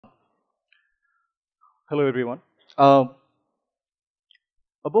Hello, everyone. About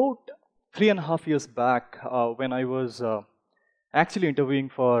 3.5 years back, when I was actually interviewing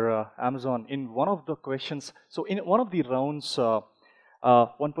for Amazon, in one of the questions, so in one of the rounds,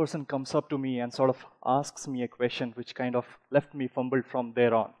 one person comes up to me and sort of asks me a question which kind of left me fumbled from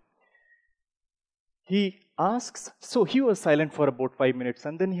there on. He asks, so he was silent for about 5 minutes,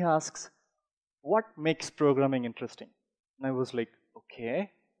 and then he asks, what makes programming interesting? And I was like,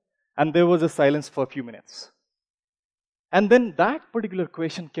 okay. And there was a silence for a few minutes. And then that particular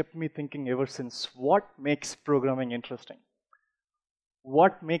question kept me thinking ever since, what makes programming interesting?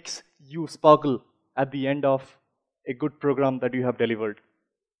 What makes you sparkle at the end of a good program that you have delivered?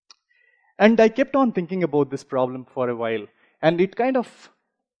 And I kept on thinking about this problem for a while. And it kind of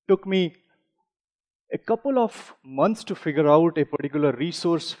took me a couple of months to figure out a particular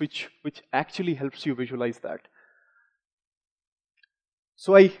resource which actually helps you visualize that.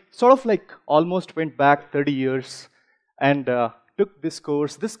 So I sort of like almost went back 30 years and took this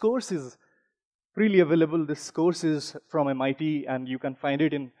course. This course is freely available. This course is from MIT, and you can find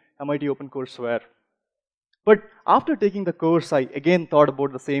it in MIT OpenCourseware. But after taking the course, I again thought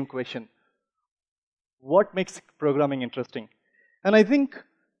about the same question. What makes programming interesting? And I think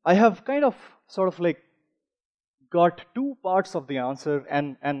I have kind of sort of like got two parts of the answer,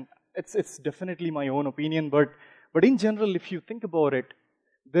 and it's definitely my own opinion, but in general, if you think about it,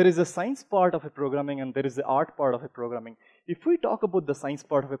 there is a science part of a programming and there is the art part of a programming. If we talk about the science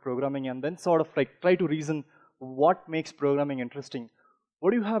part of a programming and then sort of like try to reason what makes programming interesting,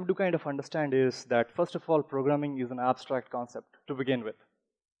 what you have to kind of understand is that first of all, programming is an abstract concept to begin with.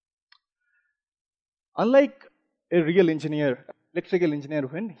 Unlike a real engineer, electrical engineer,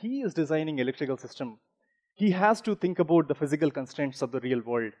 when he is designing electrical system, he has to think about the physical constraints of the real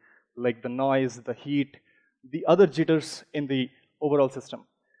world, like the noise, the heat, the other jitters in the overall system.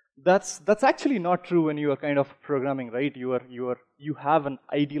 That's actually not true when you are kind of programming, right? You have an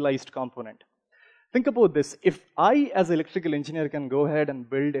idealized component. Think about this. If I, as an electrical engineer, can go ahead and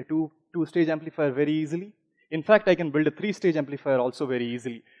build a two-stage amplifier very easily, in fact, I can build a 3-stage amplifier also very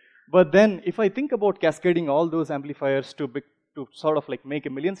easily. But then, if I think about cascading all those amplifiers to sort of like make a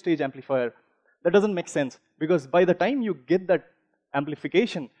 1,000,000-stage amplifier, that doesn't make sense, because by the time you get that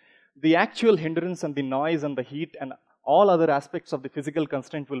amplification, the actual hindrance and the noise and the heat and all other aspects of the physical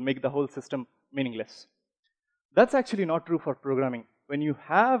constraint will make the whole system meaningless. That's actually not true for programming. When you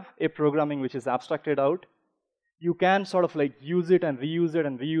have a programming which is abstracted out, you can sort of like use it and reuse it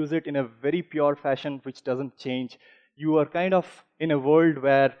and reuse it in a very pure fashion which doesn't change. You are kind of in a world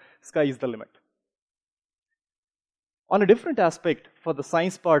where sky is the limit. On a different aspect, for the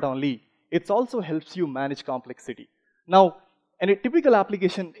science part only, it also helps you manage complexity. Now, and a typical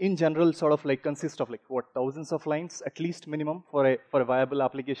application in general sort of like consists of like what, thousands of lines at least minimum for a viable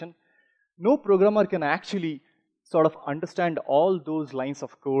application. No programmer can actually sort of understand all those lines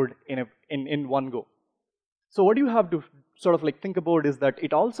of code in one go. So what you have to sort of like think about is that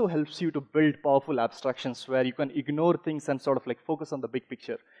it also helps you to build powerful abstractions where you can ignore things and sort of like focus on the big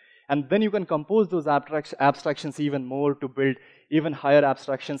picture. And then you can compose those abstractions even more to build even higher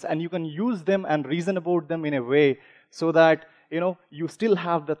abstractions, and you can use them and reason about them in a way so that you still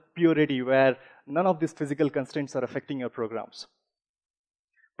have that purity where none of these physical constraints are affecting your programs.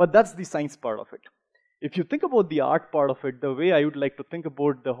 But that's the science part of it. If you think about the art part of it, the way I would like to think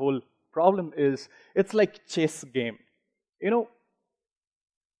about the whole problem is, it's like chess game. The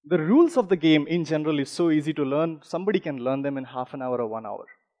rules of the game in general is so easy to learn. Somebody can learn them in half an hour or 1 hour.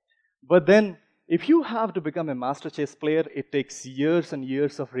 But then, if you have to become a master chess player, it takes years and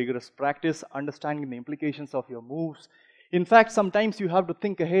years of rigorous practice, understanding the implications of your moves. In fact, sometimes you have to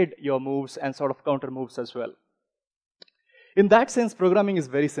think ahead your moves and sort of counter moves as well. In that sense, programming is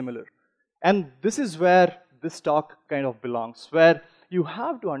very similar. And this is where this talk kind of belongs, where you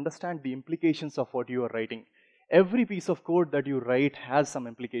have to understand the implications of what you are writing. Every piece of code that you write has some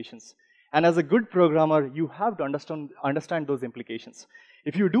implications. And as a good programmer, you have to understand those implications.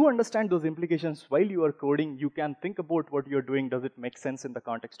 If you do understand those implications while you are coding, you can think about what you're doing. Does it make sense in the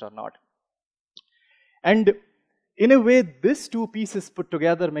context or not? And in a way, these two pieces put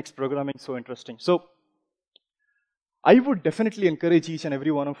together makes programming so interesting. So I would definitely encourage each and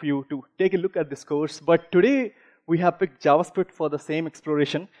every one of you to take a look at this course. But today, we have picked JavaScript for the same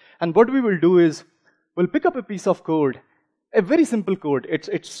exploration. And what we will do is, we'll pick up a piece of code, a very simple code.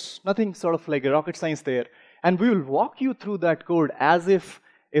 It's nothing sort of like a rocket science there. And we will walk you through that code as if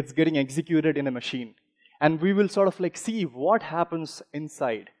it's getting executed in a machine. And we will sort of like see what happens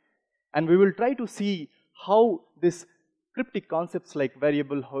inside. And we will try to see how this cryptic concepts like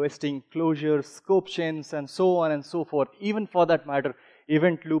variable, hoisting, closure, ScopeChains, and so on and so forth, even for that matter,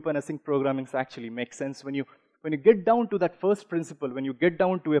 event loop and async programming actually makes sense when you get down to that first principle, when you get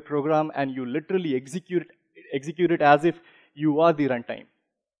down to a program and you literally execute it as if you are the runtime.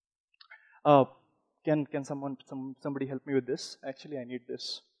 Can somebody help me with this? Actually, I need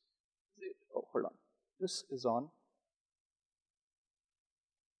this. Oh, hold on. This is on.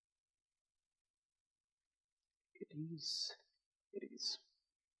 It is.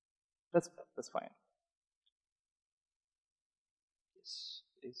 That's fine. Yes,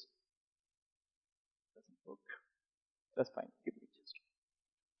 it is. Doesn't work. That's fine. Give me just.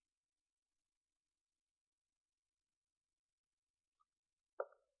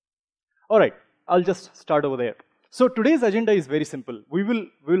 All right, I'll just start over there. So today's agenda is very simple. We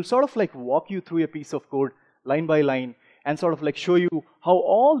will sort of like walk you through a piece of code line by line and sort of like show you how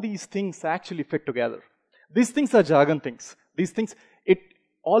all these things actually fit together. These things are jargon things. These things,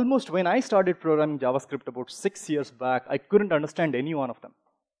 almost when I started programming JavaScript about 6 years back, I couldn't understand any one of them.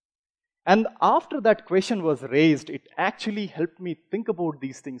 And after that question was raised, it actually helped me think about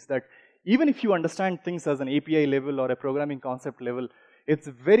these things, that even if you understand things as an API level or a programming concept level, it's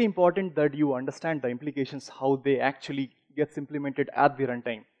very important that you understand the implications, how they actually gets implemented at the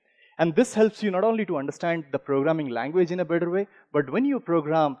runtime. And this helps you not only to understand the programming language in a better way, but when you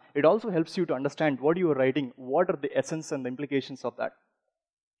program, it also helps you to understand what you are writing, what are the essence and the implications of that.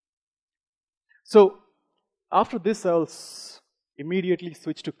 So after this, I'll immediately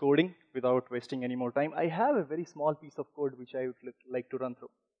switch to coding without wasting any more time. I have a very small piece of code which I would like to run through.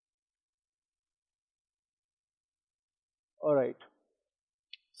 All right.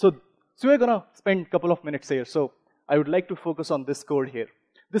 So we're gonna spend a couple of minutes here. So I would like to focus on this code here.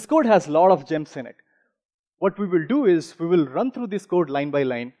 This code has a lot of gems in it. What we will do is we will run through this code line by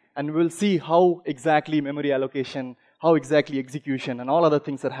line, and we'll see how exactly memory allocation, how exactly execution, and all other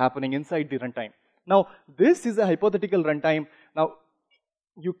things are happening inside the runtime. Now, this is a hypothetical runtime. Now,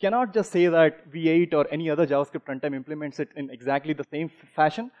 you cannot just say that V8 or any other JavaScript runtime implements it in exactly the same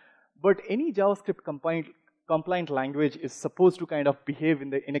fashion, but any JavaScript compliant language is supposed to kind of behave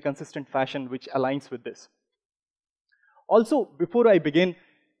in a consistent fashion which aligns with this. Also, before I begin,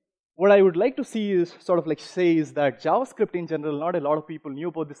 what I would like to see is sort of like say is that JavaScript in general, not a lot of people knew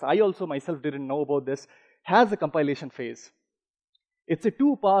about this. I also myself didn't know about this, has a compilation phase. It's a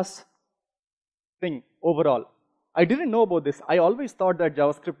 2-pass thing overall. I didn't know about this. I always thought that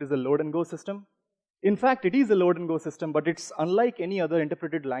JavaScript is a load and go system. In fact, it is a load and go system, but it's unlike any other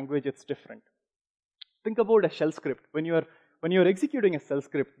interpreted language, it's different. Think about a shell script. When you're executing a shell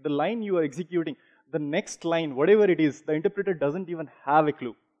script, the line you are executing, the next line, whatever it is, the interpreter doesn't even have a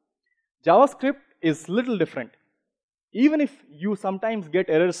clue. JavaScript is little different. Even if you sometimes get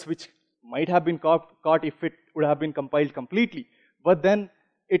errors which might have been caught if it would have been compiled completely, but then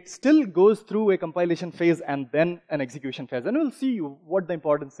it still goes through a compilation phase and then an execution phase. And we'll see what the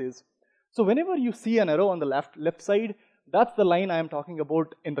importance is. So whenever you see an arrow on the left side, that's the line I am talking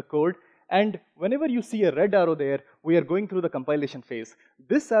about in the code. And whenever you see a red arrow there, we are going through the compilation phase.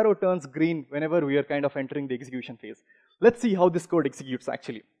 This arrow turns green whenever we are kind of entering the execution phase. Let's see how this code executes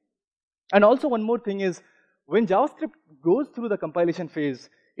actually. And also one more thing is, when JavaScript goes through the compilation phase,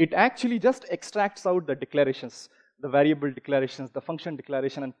 it actually just extracts out the declarations, the variable declarations, the function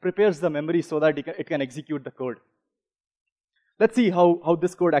declaration, and prepares the memory so that it can execute the code. Let's see how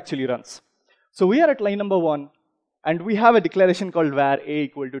this code actually runs. So we are at line number 1, and we have a declaration called var a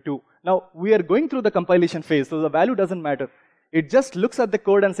equal to 2. Now, we are going through the compilation phase, so the value doesn't matter. It just looks at the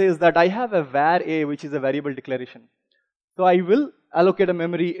code and says that I have a var a, which is a variable declaration. So I will allocate a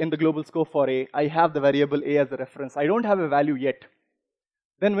memory in the global scope for a. I have the variable a as a reference. I don't have a value yet.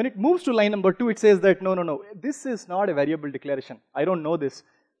 Then when it moves to line number 2, it says that no, this is not a variable declaration. I don't know this.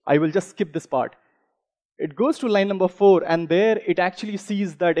 I will just skip this part. It goes to line number 4, and there it actually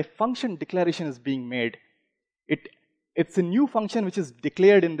sees that a function declaration is being made. It's a new function which is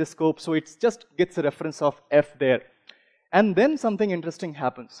declared in this scope, so it just gets a reference of f there. And then something interesting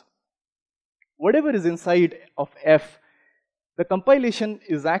happens. Whatever is inside of f, the compilation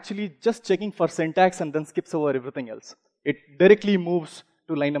is actually just checking for syntax and then skips over everything else. It directly moves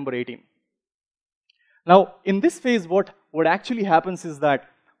to line number 18. Now, in this phase, what actually happens is that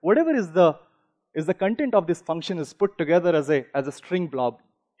whatever is the content of this function is put together as a string blob,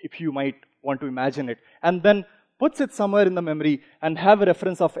 if you might want to imagine it, and then puts it somewhere in the memory and have a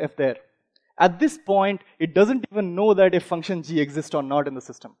reference of f there. At this point, it doesn't even know that a function g exists or not in the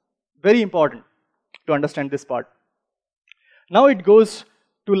system. Very important to understand this part. Now it goes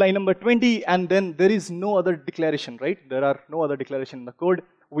to line number 20, and then there is no other declaration, right? There are no other declaration in the code.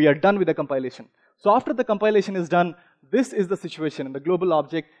 We are done with the compilation. So after the compilation is done, this is the situation. In the global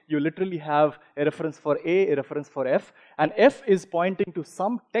object, you literally have a reference for A, a reference for F, and F is pointing to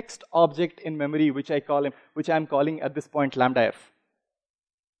some text object in memory, which I'm calling at this point lambda F.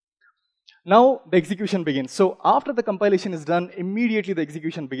 Now the execution begins. So after the compilation is done, immediately the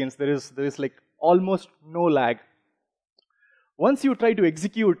execution begins. There is like almost no lag. Once you try to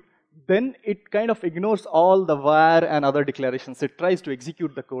execute, then it kind of ignores all the var and other declarations. It tries to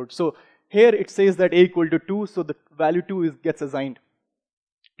execute the code. So here it says that A equal to 2, so the value 2 gets assigned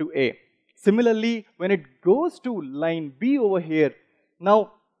to A. Similarly, when it goes to line B over here,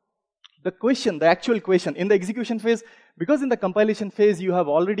 now the actual question in the execution phase, because in the compilation phase you have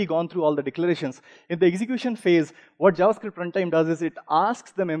already gone through all the declarations, in the execution phase, what JavaScript runtime does is it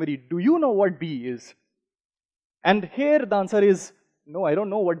asks the memory, do you know what B is? And here the answer is, no, I don't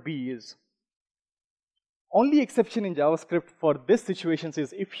know what B is. Only exception in JavaScript for this situation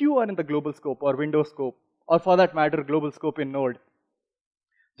is if you are in the global scope or window scope, or for that matter, global scope in Node.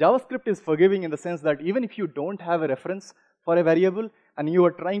 JavaScript is forgiving in the sense that even if you don't have a reference for a variable and you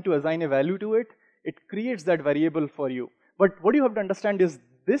are trying to assign a value to it, it creates that variable for you. But what you have to understand is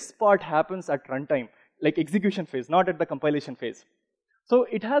this part happens at runtime, like execution phase, not at the compilation phase. So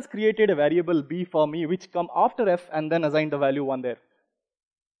it has created a variable B for me which come after F and then assign the value 1 there.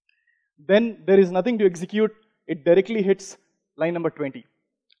 Then there is nothing to execute, it directly hits line number 20.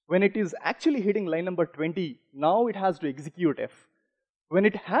 When it is actually hitting line number 20, now it has to execute F. When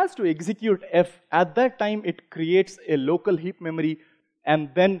it has to execute F, at that time it creates a local heap memory and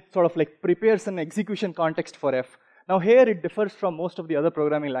then sort of like prepares an execution context for F. Now here it differs from most of the other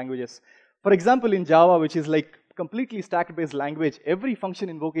programming languages. For example, in Java, which is like completely stack-based language, every function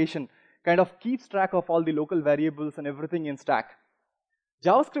invocation kind of keeps track of all the local variables and everything in stack.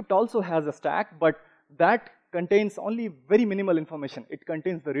 JavaScript also has a stack, but that contains only very minimal information. It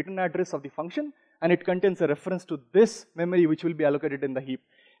contains the return address of the function, and it contains a reference to this memory which will be allocated in the heap.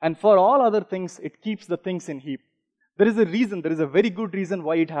 And for all other things, it keeps the things in heap. There is a reason, there is a very good reason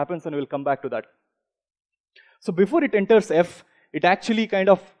why it happens, and we'll come back to that. So before it enters F, it actually kind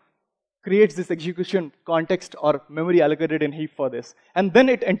of creates this execution context or memory allocated in heap for this. And then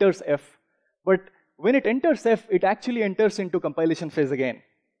it enters F. But when it enters F, it actually enters into compilation phase again.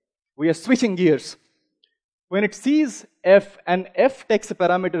 We are switching gears. When it sees F and F takes a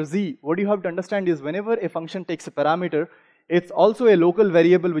parameter Z, what you have to understand is whenever a function takes a parameter, it's also a local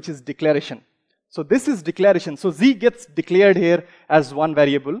variable which is declaration. So this is declaration. So Z gets declared here as one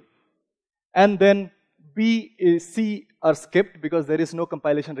variable. And then B, C are skipped because there is no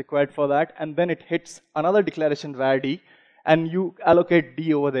compilation required for that. And then it hits another declaration var D, and you allocate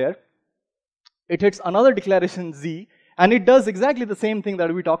D over there. It hits another declaration Z, and it does exactly the same thing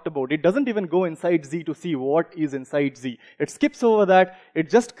that we talked about. It doesn't even go inside Z to see what is inside Z. It skips over that. It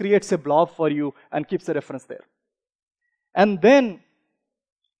just creates a blob for you and keeps a reference there. And then,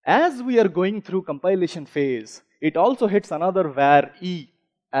 as we are going through compilation phase, it also hits another var E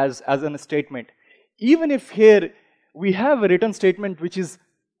as an statement. Even if here we have a return statement which is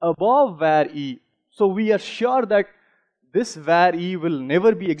above var E, so we are sure that this var E will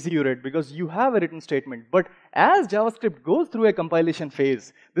never be executed because you have a written statement. But as JavaScript goes through a compilation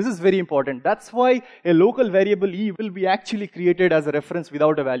phase, this is very important. That's why a local variable E will be actually created as a reference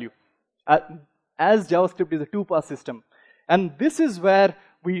without a value. As JavaScript is a two-pass system. And this is where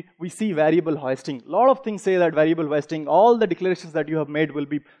we see variable hoisting. A lot of things say that variable hoisting, all the declarations that you have made will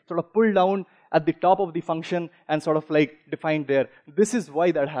be sort of pulled down at the top of the function and sort of like defined there. This is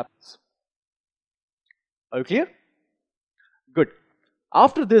why that happens. Are you clear? Good.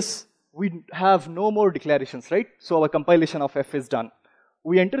 After this, we have no more declarations, right? So our compilation of F is done.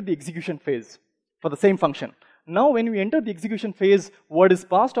 We enter the execution phase for the same function. Now when we enter the execution phase, what is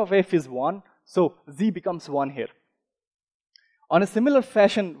passed of F is 1, so Z becomes 1 here. On a similar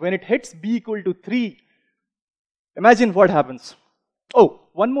fashion, when it hits B equal to 3, imagine what happens. Oh,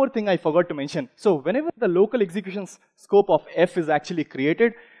 one more thing I forgot to mention. So whenever the local execution scope of F is actually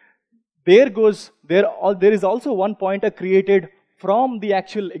created, there is also one pointer created from the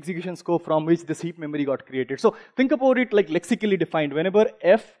actual execution scope from which this heap memory got created. So think about it like lexically defined. Whenever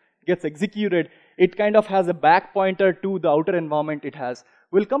F gets executed, it kind of has a back pointer to the outer environment it has.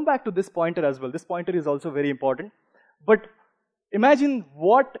 We'll come back to this pointer as well. This pointer is also very important. But imagine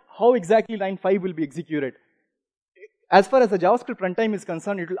how exactly line 5 will be executed. As far as the JavaScript runtime is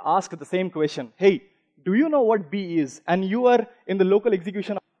concerned, it will ask the same question. Hey, do you know what B is? And you are in the local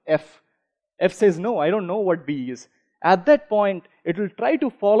execution of F. F says, no, I don't know what B is. At that point, it will try to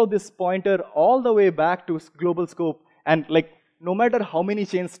follow this pointer all the way back to global scope, and like no matter how many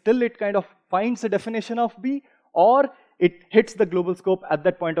chains, still it kind of finds a definition of B, or it hits the global scope at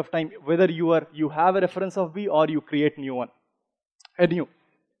that point of time, whether you have a reference of B or you create a new one.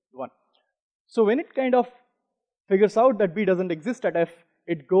 So when it kind of figures out that B doesn't exist at F,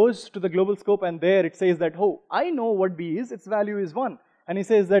 it goes to the global scope and there it says that, oh, I know what B is, its value is 1. And he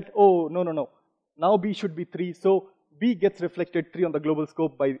says that, oh, no, now B should be 3, so B gets reflected 3 on the global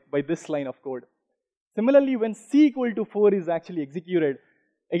scope by this line of code. Similarly, when C equal to 4 is actually executed,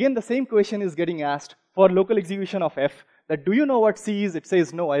 again the same question is getting asked for local execution of F, that do you know what C is? It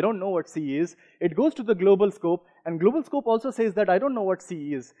says, no, I don't know what C is. It goes to the global scope, and global scope also says that I don't know what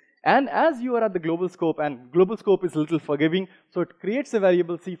C is. And as you are at the global scope, and global scope is a little forgiving, so it creates a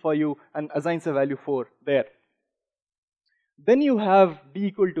variable C for you and assigns a value 4 there. Then you have D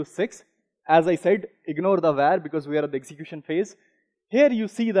equal to 6. As I said, ignore the var because we are at the execution phase. Here you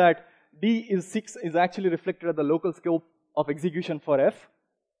see that D is 6 is actually reflected at the local scope of execution for F.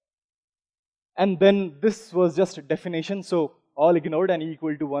 And then this was just a definition, so all ignored and E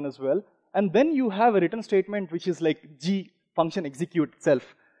equal to 1 as well. And then you have a return statement which is like G function execute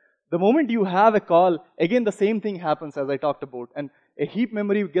itself. The moment you have a call, again the same thing happens as I talked about, and a heap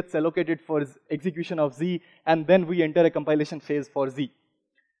memory gets allocated for execution of Z, and then we enter a compilation phase for Z.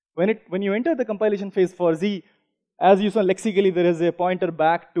 When you enter the compilation phase for Z, as you saw lexically, there is a pointer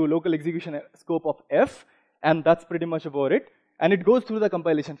back to local execution scope of F, and that's pretty much about it. And it goes through the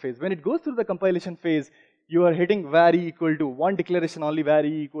compilation phase. When it goes through the compilation phase, you are hitting var E equal to 1 declaration only, var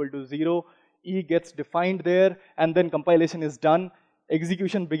E equal to 0, E gets defined there, and then compilation is done.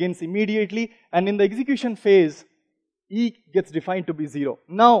 Execution begins immediately, and in the execution phase, E gets defined to be 0.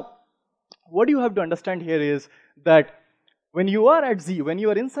 Now, what you have to understand here is that when you are at Z, when you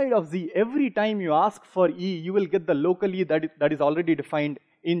are inside of Z, every time you ask for E, you will get the local E that is already defined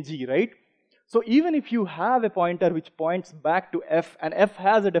in G, right? So even if you have a pointer which points back to F, and F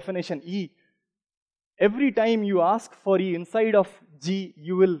has a definition E, every time you ask for E inside of G,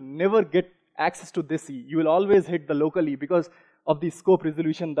 you will never get access to this E. You will always hit the local E because of the scope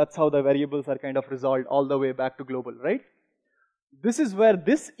resolution. That's how the variables are kind of resolved all the way back to global, right? This is where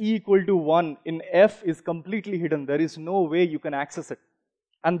this E equal to 1 in F is completely hidden. There is no way you can access it.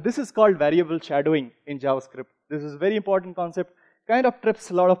 And this is called variable shadowing in JavaScript. This is a very important concept. Kind of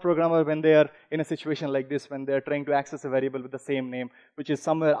trips a lot of programmers when they are in a situation like this, when they are trying to access a variable with the same name, which is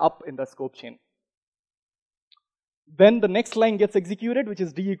somewhere up in the scope chain. Then the next line gets executed, which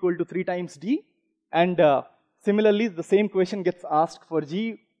is D equal to 3 times D. And similarly, the same question gets asked for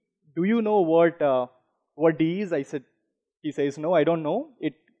G. Do you know what D is? He says, no, I don't know.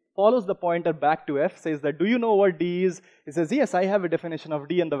 It follows the pointer back to F, says that, do you know what D is? He says, yes, I have a definition of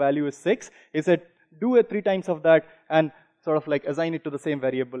D and the value is 6. He said, do a 3 times of that and sort of like assign it to the same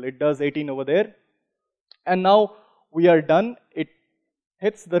variable. It does 18 over there. And now we are done. It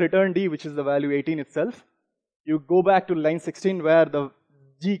hits the return D, which is the value 18 itself. You go back to line 16 where the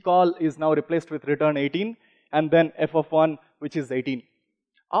G call is now replaced with return 18, and then f of 1, which is 18.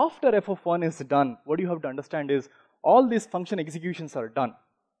 After f of 1 is done, what you have to understand is all these function executions are done.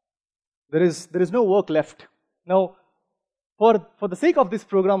 There is no work left. Now, for the sake of this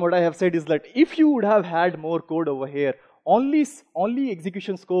program, what I have said is that if you would have had more code over here, only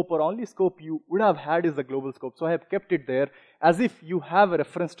execution scope or only scope you would have had is the global scope. So I have kept it there as if you have a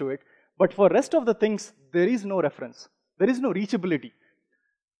reference to it. But for rest of the things, there is no reference. There is no reachability.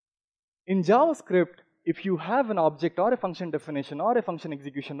 In JavaScript, if you have an object or a function definition or a function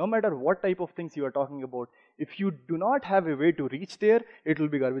execution, no matter what type of things you are talking about, if you do not have a way to reach there, it will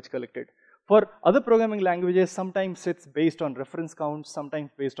be garbage collected. For other programming languages, sometimes it's based on reference counts,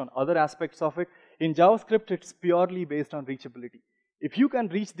 sometimes based on other aspects of it. In JavaScript, it's purely based on reachability. If you can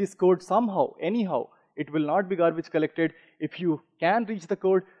reach this code somehow, anyhow, it will not be garbage collected. If you can reach the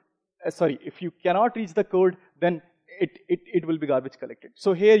code, if you cannot reach the code, then it will be garbage collected.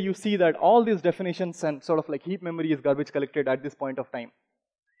 So here you see that all these definitions and sort of like heap memory is garbage collected at this point of time.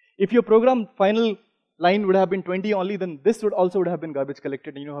 If your program final line would have been 20 only, then this would also have been garbage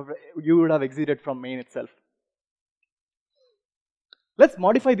collected and you would have exited from main itself. Let's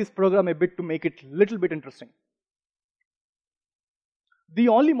modify this program a bit to make it a little bit interesting. The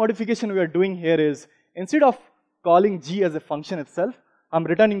only modification we are doing here is, instead of calling G as a function itself, I'm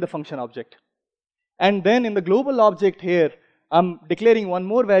returning the function object. And then in the global object here, I'm declaring one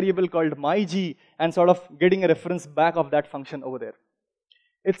more variable called myG and sort of getting a reference back of that function over there.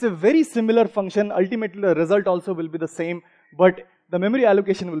 It's a very similar function. Ultimately, the result also will be the same, but the memory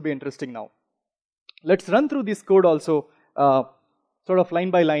allocation will be interesting now. Let's run through this code also, sort of line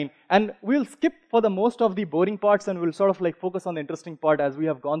by line, and we'll skip for the most of the boring parts and we'll sort of like focus on the interesting part as we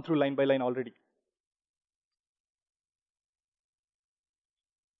have gone through line by line already.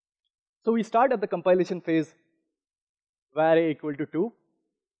 So we start at the compilation phase. var a equal to 2.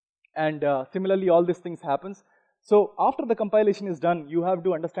 And similarly, all these things happens. So after the compilation is done, you have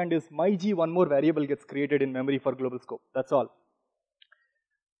to understand is myg, one more variable gets created in memory for global scope. That's all.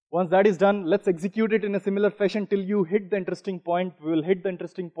 Once that is done, let's execute it in a similar fashion till you hit the interesting point. We will hit the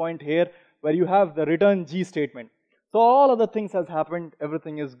interesting point here where you have the return g statement. So all other things has happened,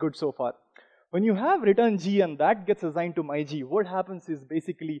 everything is good so far. When you have return g and that gets assigned to myg, what happens is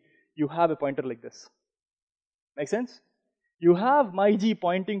basically you have a pointer like this. Make sense? You have myg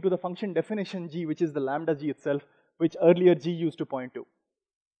pointing to the function definition g, which is the lambda g itself, which earlier g used to point to.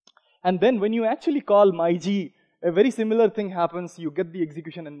 And then when you actually call myg, a very similar thing happens. You get the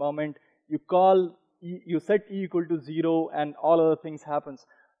execution environment, you call, you set e equal to 0, and all other things happens.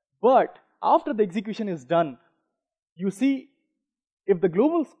 But after the execution is done, you see if the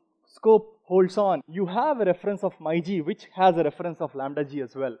global scope holds on, you have a reference of myg, which has a reference of lambda g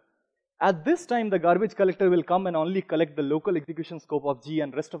as well. At this time, the garbage collector will come and only collect the local execution scope of g,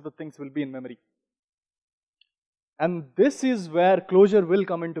 and rest of the things will be in memory. And this is where closure will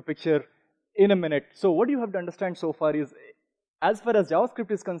come into picture in a minute. So what you have to understand so far is, as far as JavaScript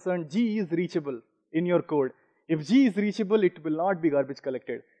is concerned, g is reachable in your code. If g is reachable, it will not be garbage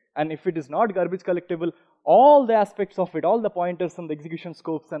collected. And if it is not garbage collectible, all the aspects of it, all the pointers and the execution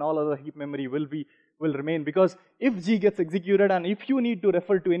scopes and all other heap memory will remain, because if g gets executed and if you need to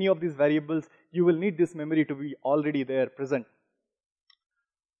refer to any of these variables, you will need this memory to be already there present.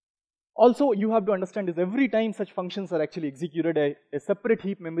 Also, you have to understand is every time such functions are actually executed, a separate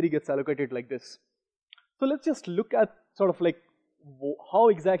heap memory gets allocated like this. So let's just look at sort of like how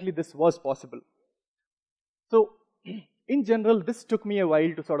exactly this was possible. So in general, this took me a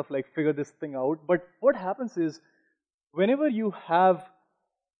while to sort of like figure this thing out. But what happens is, whenever you have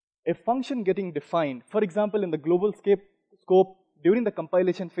a function getting defined, for example, in the global scope, during the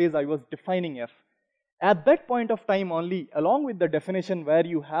compilation phase, I was defining f. At that point of time only, along with the definition where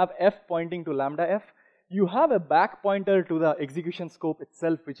you have f pointing to lambda f, you have a back pointer to the execution scope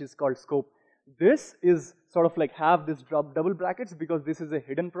itself, which is called scope. This is sort of like have this double brackets because this is a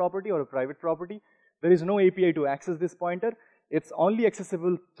hidden property or a private property. There is no API to access this pointer. It's only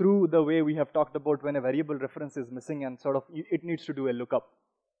accessible through the way we have talked about when a variable reference is missing and sort of it needs to do a lookup.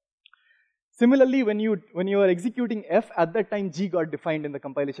 Similarly, when you are executing f, at that time g got defined in the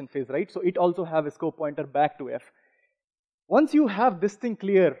compilation phase, right? So it also have a scope pointer back to f. Once you have this thing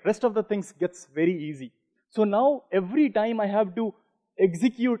clear, rest of the things gets very easy. So now every time I have to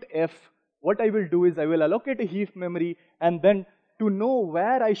execute f, what I will do is I will allocate a heap memory, and then to know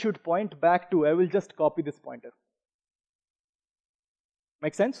where I should point back to, I will just copy this pointer.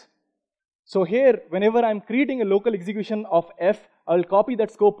 Make sense? So here, whenever I'm creating a local execution of f, I'll copy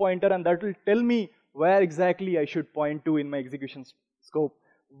that scope pointer, and that will tell me where exactly I should point to in my execution scope.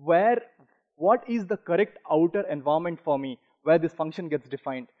 What is the correct outer environment for me where this function gets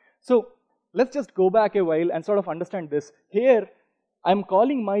defined. So let's just go back a while and sort of understand this. Here, I'm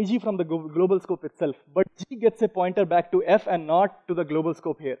calling myg from the global scope itself, but g gets a pointer back to f and not to the global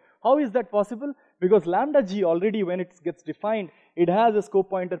scope here. How is that possible? Because lambda g already, when it gets defined, it has a scope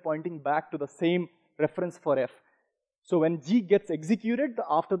pointer pointing back to the same reference for f. So when g gets executed,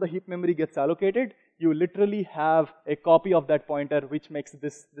 after the heap memory gets allocated, you literally have a copy of that pointer, which makes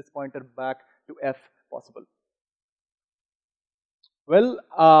this pointer back to f possible.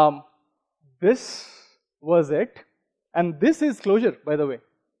 Well, this was it. And this is closure, by the way.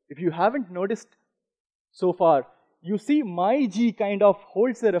 If you haven't noticed so far, you see myg kind of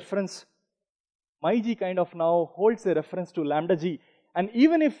holds a reference. MyG kind of now holds a reference to lambda g. And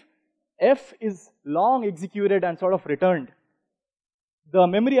even if f is long executed and sort of returned, the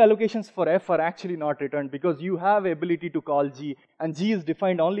memory allocations for f are actually not returned because you have ability to call g, and g is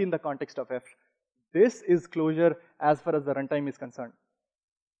defined only in the context of f. This is closure as far as the runtime is concerned.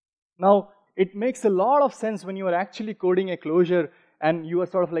 Now, it makes a lot of sense when you are actually coding a closure and you are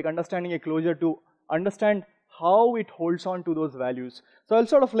sort of like understanding a closure to understand how it holds on to those values. So I'll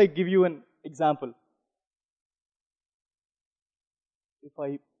sort of like give you an example. If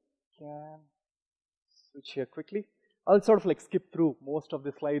I can switch here quickly, I'll sort of like skip through most of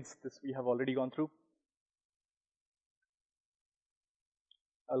the slides. This we have already gone through.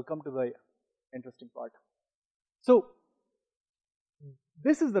 I'll come to the interesting part. So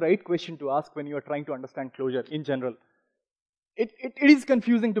this is the right question to ask when you are trying to understand closure in general. It is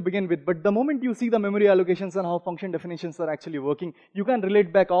confusing to begin with, but the moment you see the memory allocations and how function definitions are actually working, you can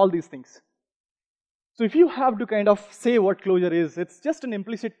relate back all these things. So if you have to kind of say what closure is, it's just an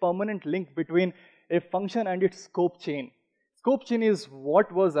implicit permanent link between a function and its scope chain. Scope chain is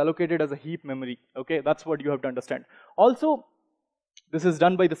what was allocated as a heap memory. Okay, that's what you have to understand. Also, this is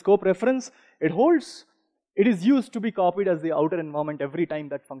done by the scope reference. It holds it is used to be copied as the outer environment every time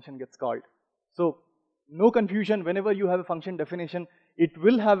that function gets called. So no confusion, whenever you have a function definition, it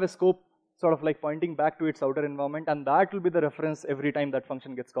will have a scope sort of like pointing back to its outer environment, and that will be the reference every time that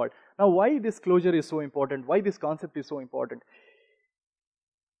function gets called. Now, why this closure is so important? Why this concept is so important?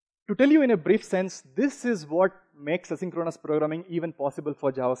 To tell you in a brief sense, this is what makes asynchronous programming even possible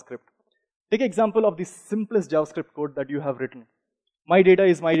for JavaScript. Take example of the simplest JavaScript code that you have written. My data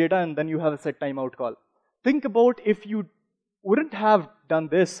is my data, and then you have a set timeout call. Think about if you wouldn't have done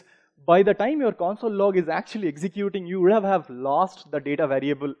this, by the time your console log is actually executing, you would have lost the data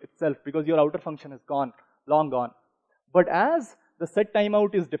variable itself because your outer function is gone, long gone. But as the set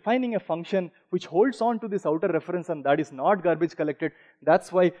timeout is defining a function which holds on to this outer reference and that is not garbage collected,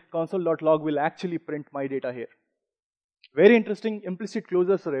 that's why console.log will actually print my data here. Very interesting, implicit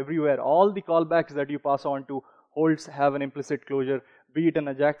closures are everywhere. All the callbacks that you pass on to holds have an implicit closure, be it an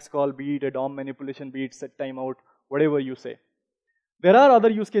Ajax call, be it a DOM manipulation, be it set timeout, whatever you say. There are other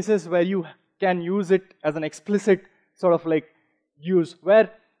use cases where you can use it as an explicit sort of like use,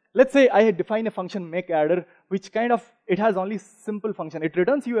 where let's say I define a function makeAdder, which kind of, it has only simple function. It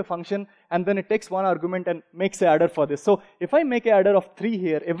returns you a function and then it takes one argument and makes an adder for this. So if I make an adder of 3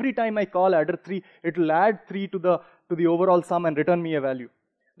 here, every time I call adder 3, it will add 3 to the overall sum and return me a value.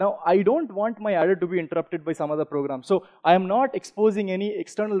 Now, I don't want my adder to be interrupted by some other program. So I am not exposing any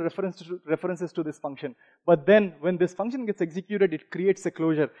external references to this function. But then when this function gets executed, it creates a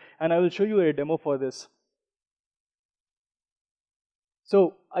closure. And I will show you a demo for this.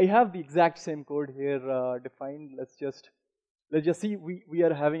 So I have the exact same code here defined. Let's just see, we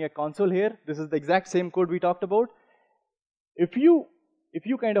are having a console here. This is the exact same code we talked about. If you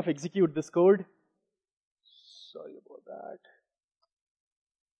kind of execute this code, sorry about that.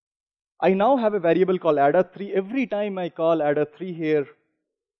 I now have a variable called adder3. Every time I call adder3 here,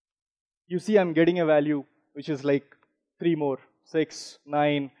 you see I'm getting a value which is like 3 more, 6,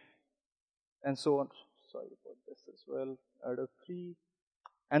 9, and so on. Sorry about this as well, adder3,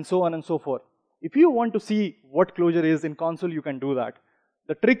 and so on and so forth. If you want to see what closure is in console, you can do that.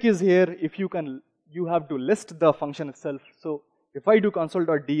 The trick is here, if you have to list the function itself. So if I do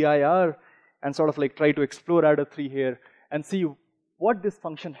console.dir and sort of like try to explore adder3 here and see what this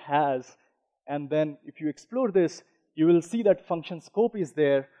function has, and then if you explore this, you will see that function scope is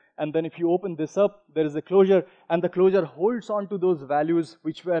there, and then if you open this up, there is a closure, and the closure holds on to those values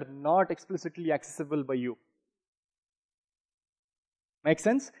which were not explicitly accessible by you. Make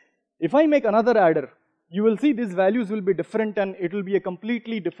sense? If I make another adder, you will see these values will be different, and it will be a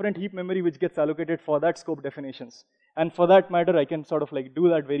completely different heap memory which gets allocated for that scope definitions. And for that matter, I can sort of like do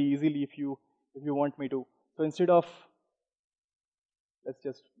that very easily if you want me to. So instead of, let's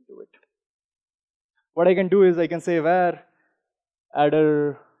just do it. What I can do is I can say where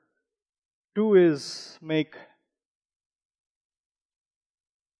adder2 is make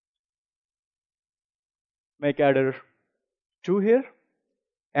adder2 here,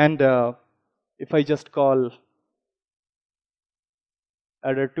 and if I just call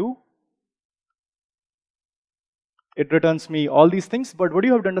adder2, it returns me all these things. But what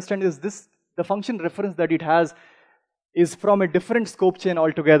you have to understand is this, the function reference that it has is from a different scope chain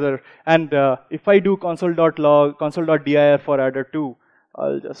altogether. And if I do console.log, console.dir for adder2,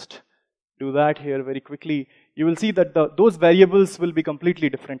 I'll just do that here very quickly. You will see that those variables will be completely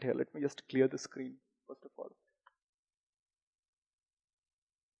different here. Let me just clear the screen first of all.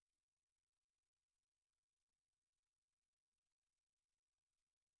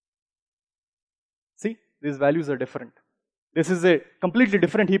 See, these values are different. This is a completely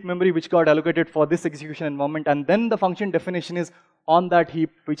different heap memory which got allocated for this execution environment, and then the function definition is on that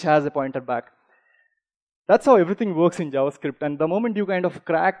heap which has a pointer back. That's how everything works in JavaScript, and the moment you kind of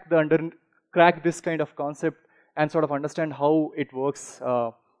crack this kind of concept and sort of understand how it works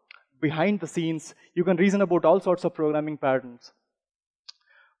behind the scenes, you can reason about all sorts of programming patterns.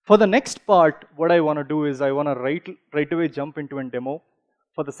 For the next part, what I want to do is I want to right away jump into a demo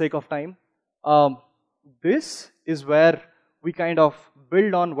for the sake of time. This is where we kind of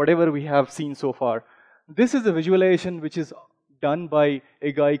build on whatever we have seen so far. This is a visualization which is done by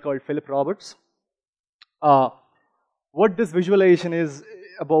a guy called Philip Roberts. What this visualization is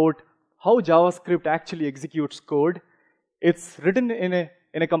about, how JavaScript actually executes code. It's written in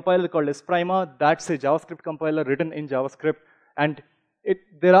a compiler called Esprima. That's a JavaScript compiler written in JavaScript, and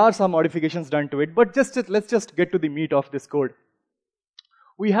there are some modifications done to it. But let's just get to the meat of this code.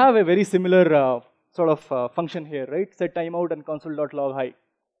 We have a very similar sort of function here, right? Set timeout and console.log high.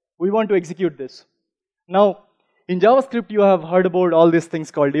 We want to execute this. Now, in JavaScript, you have heard about all these things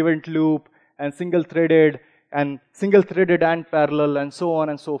called EventLoop and single-threaded and parallel and so on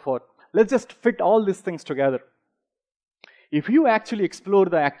and so forth. let's just fit all these things together. If you actually explore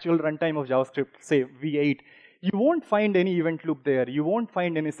the actual runtime of JavaScript, say V8, you won't find any event loop there. You won't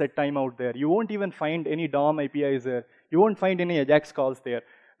find any set timeout there. You won't even find any DOM APIs there. You won't find any AJAX calls there.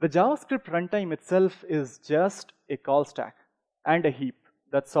 The JavaScript runtime itself is just a call stack and a heap.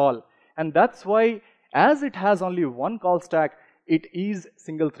 That's all. And that's why, as it has only one call stack, it is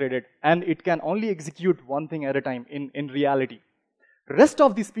single-threaded, and it can only execute one thing at a time in reality. Rest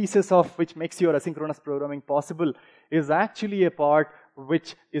of these pieces of which makes your asynchronous programming possible is actually a part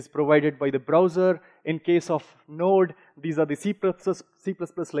which is provided by the browser. In case of Node, these are the C++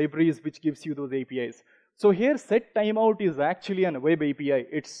 libraries which gives you those APIs. So here, set timeout is actually a web API.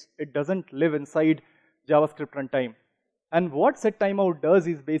 It doesn't live inside JavaScript runtime. And what set timeout does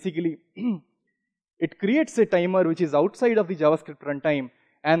is basically it creates a timer which is outside of the JavaScript runtime,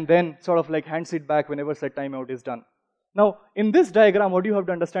 and then sort of like hands it back whenever set timeout is done. Now, in this diagram, what you have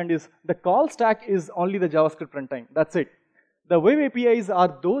to understand is the call stack is only the JavaScript runtime. That's it. The web APIs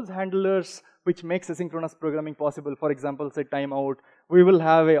are those handlers which makes asynchronous programming possible. For example, set timeout. We will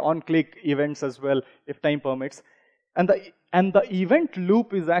have a on-click events as well if time permits. And the event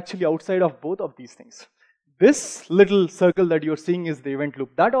loop is actually outside of both of these things. This little circle that you're seeing is the event loop.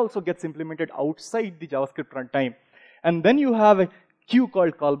 That also gets implemented outside the JavaScript runtime. And then you have a queue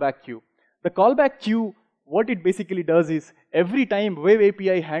called callback queue. The callback queue, what it basically does is every time web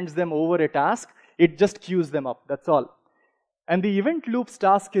API hands them over a task, it just queues them up. That's all. And the event loop's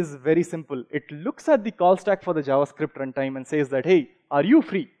task is very simple. It looks at the call stack for the JavaScript runtime and says that, hey, are you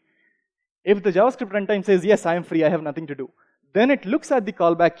free? If the JavaScript runtime says, yes, I am free, I have nothing to do, then it looks at the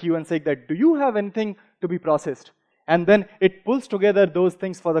callback queue and says that, do you have anything to be processed? And then it pulls together those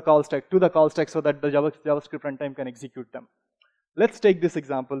things for the call stack, to the call stack, so that the JavaScript runtime can execute them. Let's take this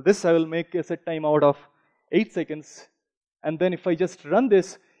example. This I will make a set timeout of 8 seconds. And then if I just run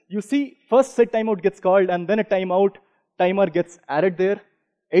this, you see first set timeout gets called, and then a timer gets added there.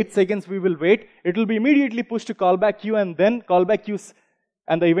 8 seconds we will wait. It will be immediately pushed to callback queue, and then callback queues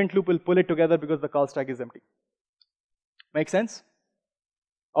and the event loop will pull it together because the call stack is empty. Make sense?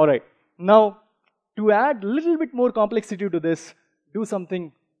 All right. Now, to add a little bit more complexity to this, do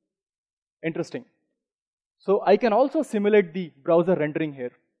something interesting. So I can also simulate the browser rendering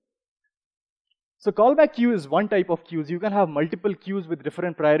here. So callback queue is one type of queues. You can have multiple queues with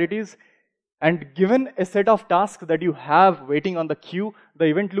different priorities. And given a set of tasks that you have waiting on the queue, the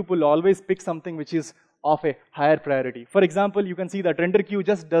event loop will always pick something which is of a higher priority. For example, you can see that render queue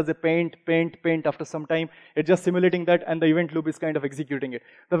just does a paint after some time. It's just simulating that, and the event loop is kind of executing it.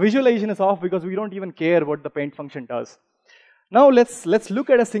 The visualization is off because we don't even care what the paint function does. Now let's look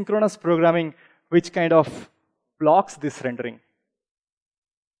at asynchronous programming which kind of blocks this rendering.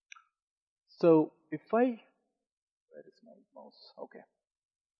 So if where is my mouse? Okay.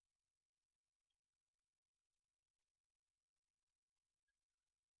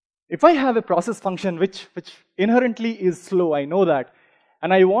 If I have a process function which inherently is slow, I know that,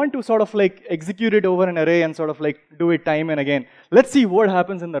 and I want to sort of like execute it over an array and sort of like do it time and again. Let's see what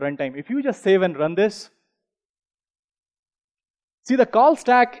happens in the runtime. If you just save and run this, see the call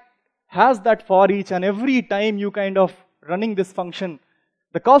stack has that for each, and every time you kind of running this function,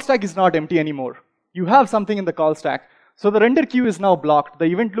 the call stack is not empty anymore. You have something in the call stack. So the render queue is now blocked. The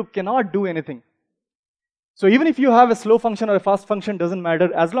event loop cannot do anything. So even if you have a slow function or a fast function, doesn't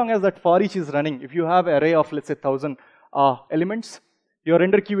matter, as long as that for each is running. If you have an array of, let's say, 1,000 elements, your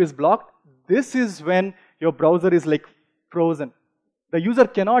render queue is blocked. This is when your browser is like frozen. The user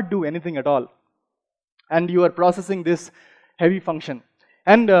cannot do anything at all. And you are processing this heavy function.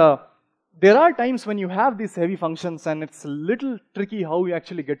 And there are times when you have these heavy functions, and it's a little tricky how you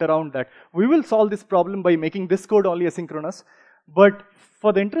actually get around that. We will solve this problem by making this code only asynchronous. But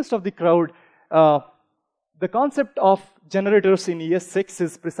for the interest of the crowd, the concept of generators in ES6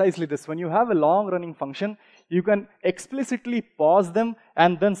 is precisely this. When you have a long-running function, you can explicitly pause them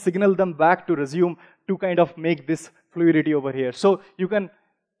and then signal them back to resume to kind of make this fluidity over here. So you can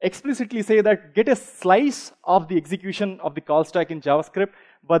explicitly say that get a slice of the execution of the call stack in JavaScript,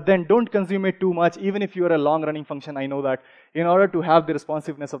 but then don't consume it too much, even if you're a long-running function, I know that, in order to have the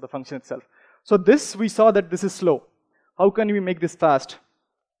responsiveness of the function itself. So this, we saw that this is slow. How can we make this fast?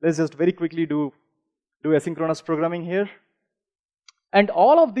 Let's just very quickly do asynchronous programming here. And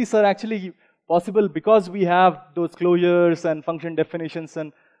all of these are actually possible because we have those closures and function definitions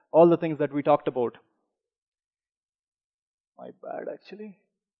and all the things that we talked about. My bad, actually.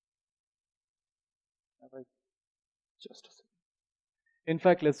 Just a second. In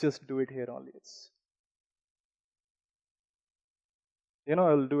fact, let's just do it here only.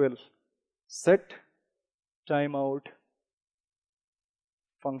 I'll do a set timeout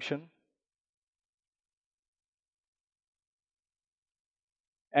function.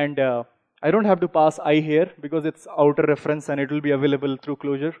 And I don't have to pass I here because it's outer reference and it will be available through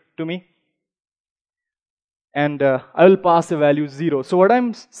closure to me. And I will pass a value 0. So what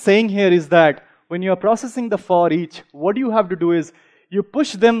I'm saying here is that when you're processing the for each, what you have to do is you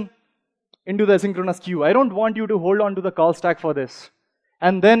push them into the asynchronous queue. I don't want you to hold on to the call stack for this.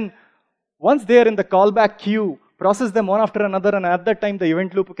 And then once they are in the callback queue, process them one after another, and at that time the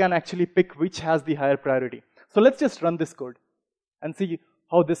event loop can actually pick which has the higher priority. So let's just run this code and see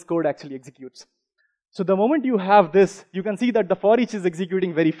how this code actually executes. So the moment you have this, you can see that the for each is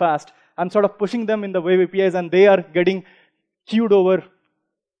executing very fast. I'm sort of pushing them in the web APIs and they are getting queued over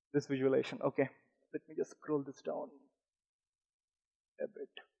this visualization. Okay, let me just scroll this down a bit.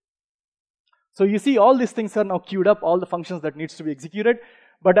 So you see all these things are now queued up, all the functions that needs to be executed.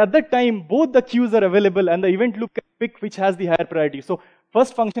 But at that time, both the queues are available and the event loop can pick which has the higher priority. So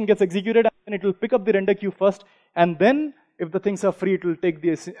first function gets executed and it will pick up the render queue first. And then if the things are free, it will take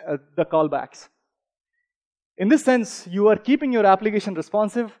the callbacks. In this sense, you are keeping your application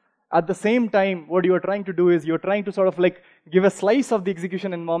responsive. At the same time, what you are trying to do is you're trying to sort of like give a slice of the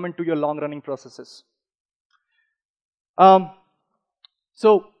execution environment to your long-running processes.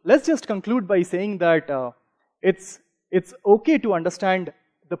 So let's just conclude by saying that it's okay to understand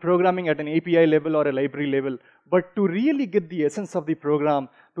the programming at an API level or a library level, but to really get the essence of the program,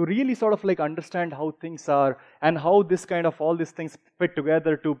 to really sort of like understand how things are and how this kind of all these things fit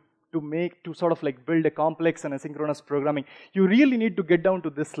together to sort of like build a complex and asynchronous programming, you really need to get down to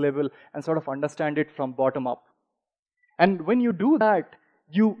this level and sort of understand it from bottom up. And when you do that,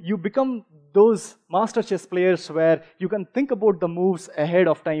 you become those master chess players where you can think about the moves ahead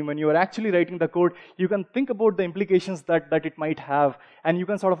of time. When you are actually writing the code, you can think about the implications that it might have, and you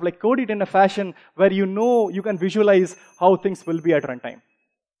can sort of like code it in a fashion where you know you can visualize how things will be at runtime.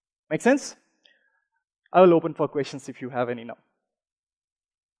 Make sense? I will open for questions if you have any now.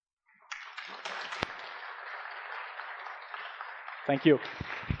 Thank you.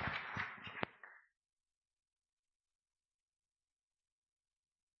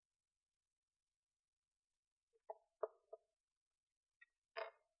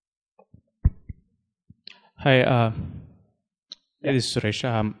 Hi, this is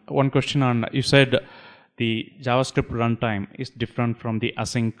Suresh. One question on, you said the JavaScript runtime is different from the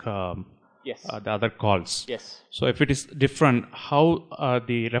async, yes. The other calls. Yes. So if it is different, how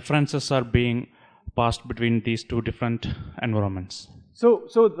the references are being passed between these two different environments? So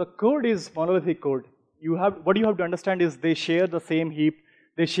the code is monolithic code. What you have to understand is they share the same heap.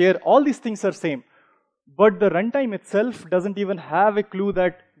 They share, all these things are same. But the runtime itself doesn't even have a clue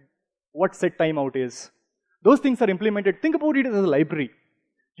that what set timeout is. Those things are implemented. Think about it as a library.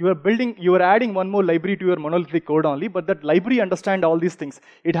 You are adding one more library to your monolithic code only, but that library understands all these things.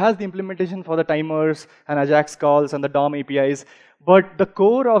 It has the implementation for the timers and Ajax calls and the DOM APIs, but the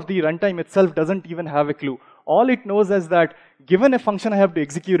core of the runtime itself doesn't even have a clue. All it knows is that given a function, I have to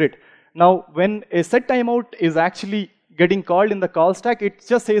execute it. Now, when a set timeout is actually getting called in the call stack, it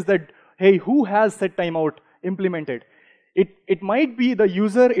just says that, hey, who has set timeout implemented? It might be the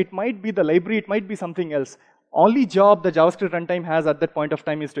user, it might be the library, it might be something else. Only job the JavaScript runtime has at that point of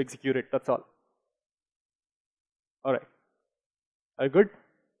time is to execute it. That's all. All right. Are you good?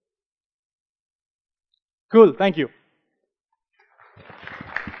 Cool. Thank you.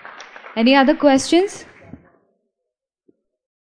 Any other questions?